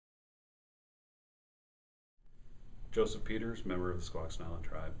Joseph Peters, member of the Squaxin Island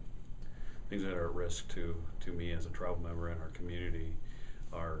Tribe. Things that are at risk to me as a tribal member in our community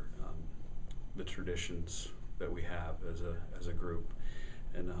are the traditions that we have as a group,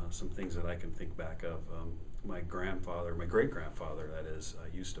 and some things that I can think back of. My great grandfather, that is,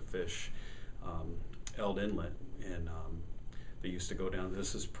 used to fish Eld Inlet, and they used to go down.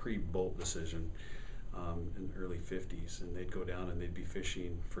 This is pre-bolt decision in the early 50s, and they'd go down and they'd be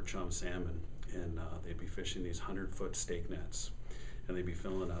fishing for chum salmon, and they'd be fishing these 100-foot stake nets, and they'd be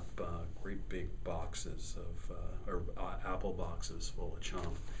filling up great big boxes of apple boxes full of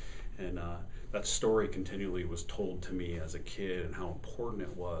chum. And that story continually was told to me as a kid, and how important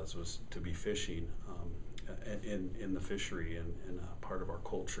it was to be fishing in the fishery and part of our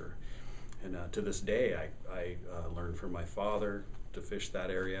culture. And to this day, I learned from my father to fish that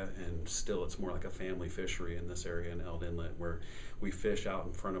area, and still it's more like a family fishery in this area in Eld Inlet, where we fish out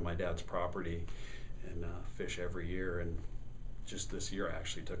in front of my dad's property and fish every year. And just this year I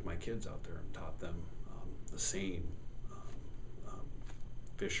actually took my kids out there and taught them the same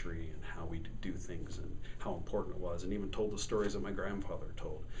fishery and how we do things and how important it was, and even told the stories that my grandfather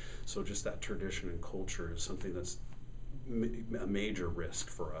told. So just that tradition and culture is something that's a major risk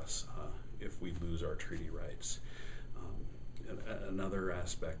for us if we lose our treaty rights. Another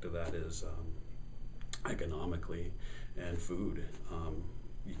aspect of that is economically and food.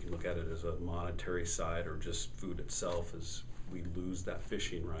 You can look at it as a monetary side, or just food itself. As we lose that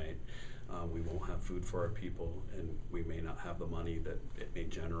fishing right, we won't have food for our people, and we may not have the money that it may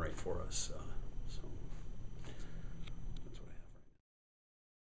generate for us